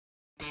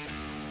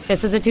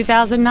This is a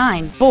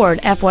 2009 Ford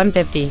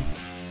F-150.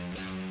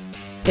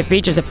 It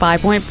features a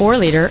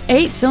 5.4-liter,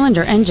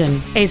 8-cylinder engine,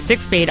 a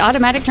 6-speed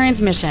automatic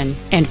transmission,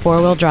 and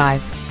 4-wheel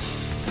drive.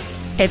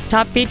 Its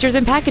top features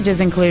and packages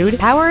include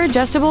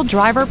power-adjustable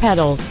driver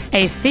pedals,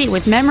 a seat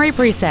with memory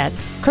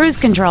presets, cruise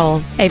control,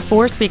 a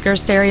 4-speaker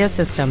stereo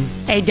system,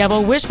 a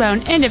double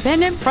wishbone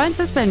independent front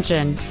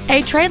suspension,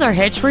 a trailer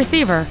hitch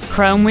receiver,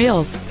 chrome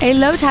wheels, a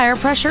low tire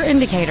pressure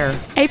indicator,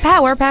 a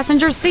power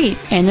passenger seat,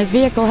 and this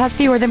vehicle has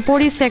fewer than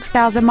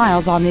 46,000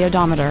 miles on the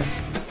odometer.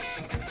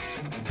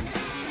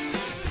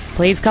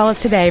 Please call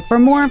us today for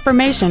more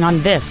information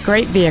on this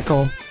great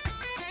vehicle.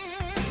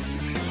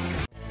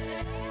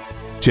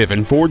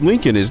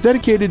 TiffinFord-Lincoln is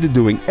dedicated to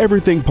doing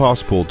everything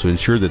possible to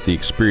ensure that the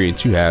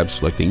experience you have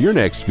selecting your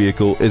next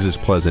vehicle is as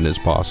pleasant as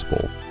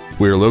possible.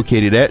 We are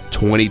located at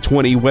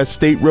 2020 West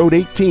State Road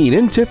 18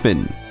 in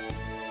Tiffin.